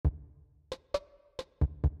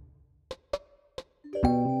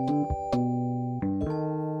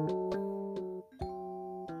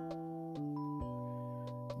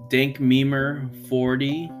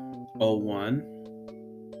DankMemer4001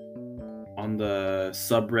 on the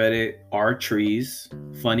subreddit R Trees,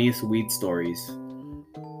 funniest weed stories.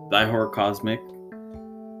 Die Horror Cosmic.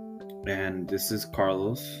 And this is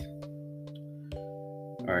Carlos.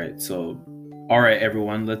 Alright,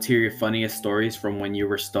 everyone, let's hear your funniest stories from when you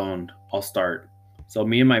were stoned. I'll start. So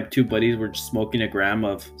me and my two buddies were just smoking a gram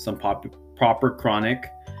of some proper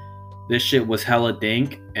chronic. This shit was hella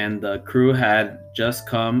dank, and the crew had just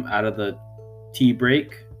come out of the tea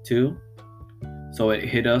break too. So it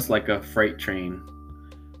hit us like a freight train.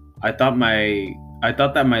 I thought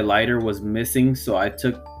that my lighter was missing, so I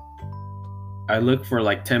looked for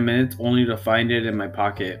like 10 minutes only to find it in my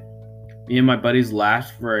pocket. Me and my buddies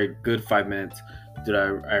laughed for a good 5 minutes. Dude,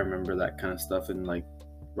 I remember that kind of stuff, and like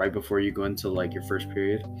right before you go into like your first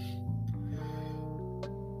period.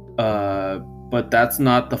 But that's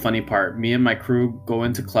not the funny part. Me and my crew go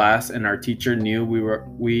into class, and our teacher knew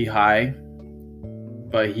we high,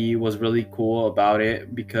 but he was really cool about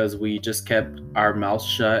it because we just kept our mouths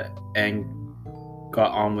shut and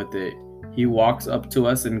got on with it. He walks up to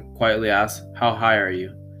us and quietly asks, "How high are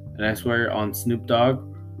you?" And I swear on Snoop Dogg,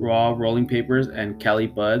 Raw, Rolling Papers, and Cali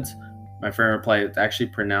Buds, my friend replied, "It's actually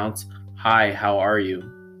pronounced, 'Hi, how are you?'"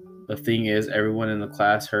 The thing is, everyone in the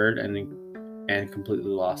class heard and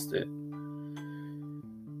completely lost it.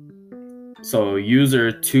 So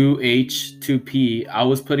user 2H2P, I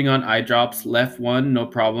was putting on eye drops, left one, no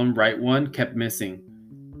problem, right one, kept missing.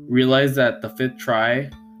 Realized that the fifth try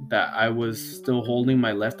that I was still holding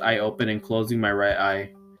my left eye open and closing my right eye.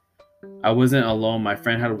 I wasn't alone. My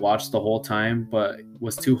friend had watched the whole time, but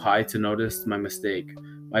was too high to notice my mistake.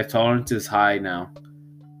 My tolerance is high now.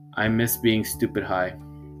 I miss being stupid high.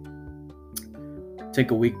 Take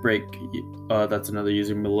a week break. That's another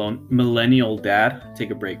user, Millennial Dad. Take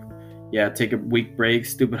a break. Yeah, take a week break.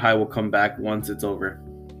 Stupid high will come back once it's over.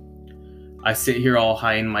 I sit here all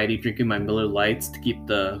high and mighty drinking my Miller Lights to keep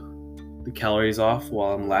the calories off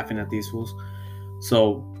while I'm laughing at these fools.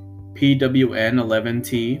 So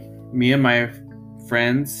PWN11T, me and my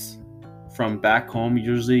friends from back home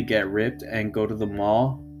usually get ripped and go to the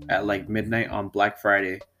mall at like midnight on Black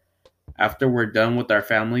Friday. After we're done with our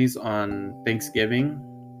families on Thanksgiving,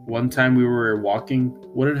 one time we were walking.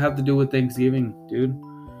 What did it have to do with Thanksgiving, dude?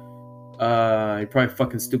 You're probably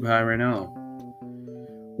fucking stupid high right now.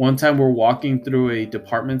 One time we're walking through a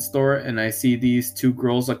department store and I see these two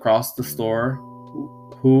girls across the store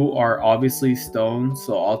who are obviously stoned,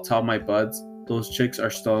 so I'll tell my buds, "Those chicks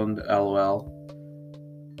are stoned, LOL."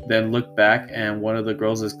 Then look back and one of the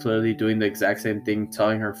girls is clearly doing the exact same thing,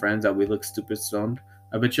 telling her friends that we look stupid stoned.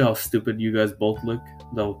 I bet you how stupid you guys both look.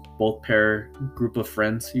 The both pair group of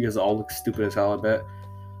friends. You guys all look stupid as hell, I bet.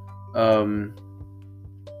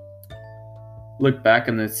 Look back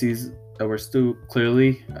and it sees that we're still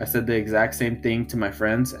clearly. I said the exact same thing to my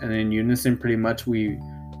friends, and in unison pretty much we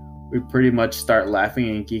pretty much start laughing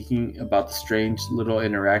and geeking about the strange little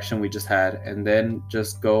interaction we just had, and then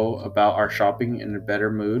just go about our shopping in a better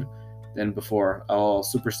mood than before. All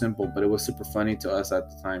super simple, but it was super funny to us at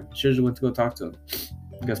the time. Should have went to go talk to him.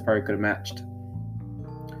 You guys probably could have matched.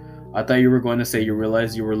 I thought you were going to say you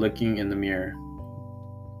realized you were looking in the mirror.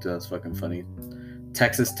 That's fucking funny.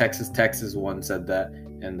 Texas one said that,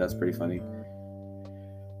 and that's pretty funny.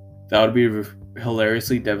 That would be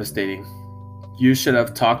hilariously devastating. You should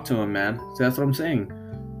have talked to him, man. See, that's what I'm saying.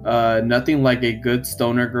 Nothing like a good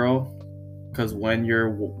stoner girl, because when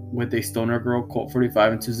you're with a stoner girl, Colt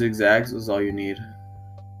 45 and 2 zigzags is all you need.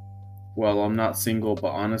 Well, I'm not single,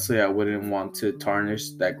 but honestly, I wouldn't want to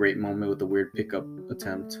tarnish that great moment with a weird pickup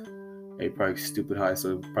attempt. Hey, probably stupid high,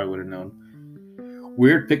 so probably would have known.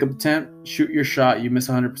 Weird pickup attempt. Shoot your shot. You miss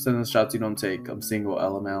 100% of the shots you don't take. I'm single.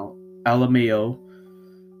 LMAO.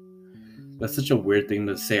 That's such a weird thing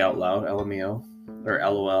to say out loud. LMAO or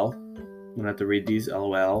LOL. I'm gonna have to read these.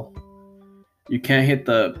 LOL. You can't hit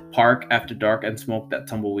the park after dark and smoke that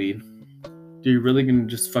tumbleweed. Are you really gonna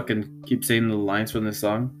just fucking keep saying the lines from this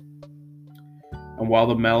song? And while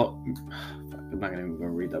the I'm not even gonna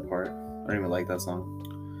read that part. I don't even like that song.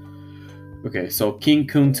 Okay, so King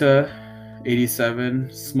Kunta 87,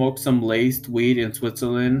 smoked some laced weed in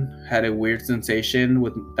Switzerland, had a weird sensation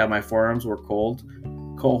that my forearms were cold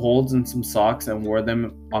holes in some socks and wore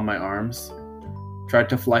them on my arms. Tried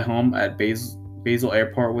to fly home at Basel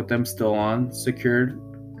Airport with them still on.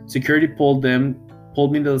 Security pulled me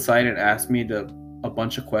to the side and asked me a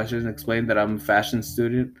bunch of questions, explained that I'm a fashion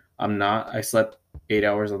student. I'm not. I slept 8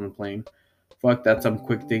 hours on the plane. Fuck, that's some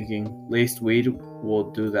quick thinking. Laced weed will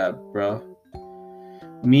do that, bruh.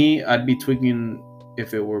 Me, I'd be tweaking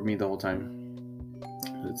if it were me the whole time.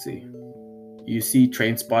 Let's see. You see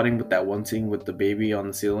Train Spotting with that one scene with the baby on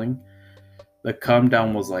the ceiling? The come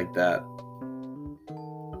down was like that.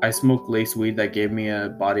 I smoked laced weed that gave me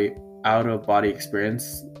a out of body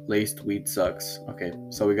experience. Laced weed sucks. Okay,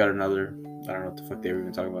 so we got another. I don't know what the fuck they were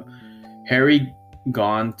even talking about. Harry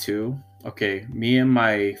gone too. Okay, me and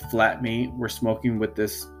my flatmate were smoking with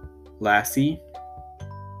this lassie.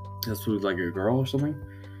 This was like a girl or something.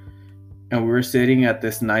 And we were sitting at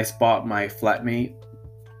this nice spot. My flatmate,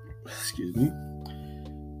 excuse me,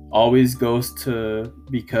 always goes to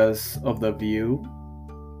because of the view.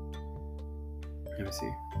 Let me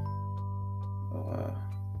see.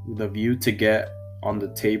 The view to get on the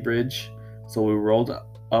Tay Bridge. So we rolled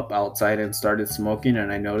up outside and started smoking,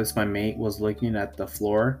 and I noticed my mate was looking at the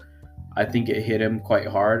floor. I think it hit him quite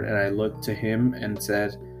hard, and I looked to him and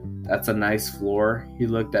said, "That's a nice floor." He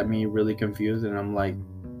looked at me really confused, and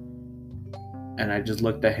I just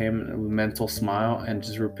looked at him with a mental smile and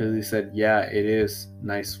just repeatedly said, "Yeah, it is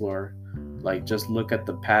nice floor. Like, just look at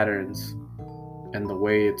the patterns and the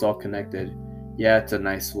way it's all connected. Yeah, it's a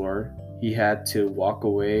nice floor." He had to walk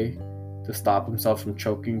away to stop himself from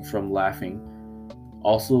choking from laughing.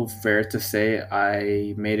 Also, fair to say,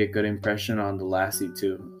 I made a good impression on the lassie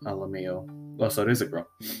too, LMAO. Oh, so it is a girl.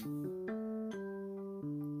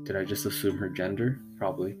 Did I just assume her gender?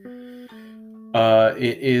 Probably.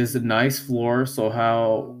 It is a nice floor, so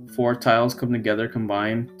how 4 tiles come together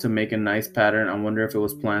combined to make a nice pattern. I wonder if it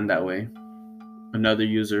was planned that way. Another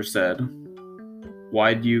user said,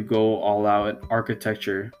 "Why do you go all out at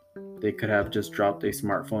architecture? They could have just dropped a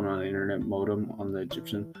smartphone on the internet modem on the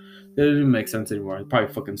Egyptian." That doesn't make sense anymore. It's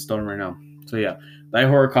probably fucking stoned right now. So yeah, Night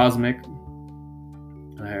Horror Cosmic.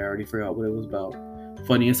 I already forgot what it was about.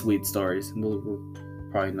 Funniest weed stories. And those were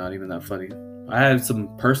probably not even that funny. I had some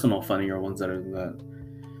personal funnier ones other than that.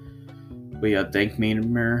 But yeah,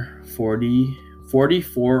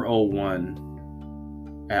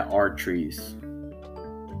 DankMemer4401 at R Trees.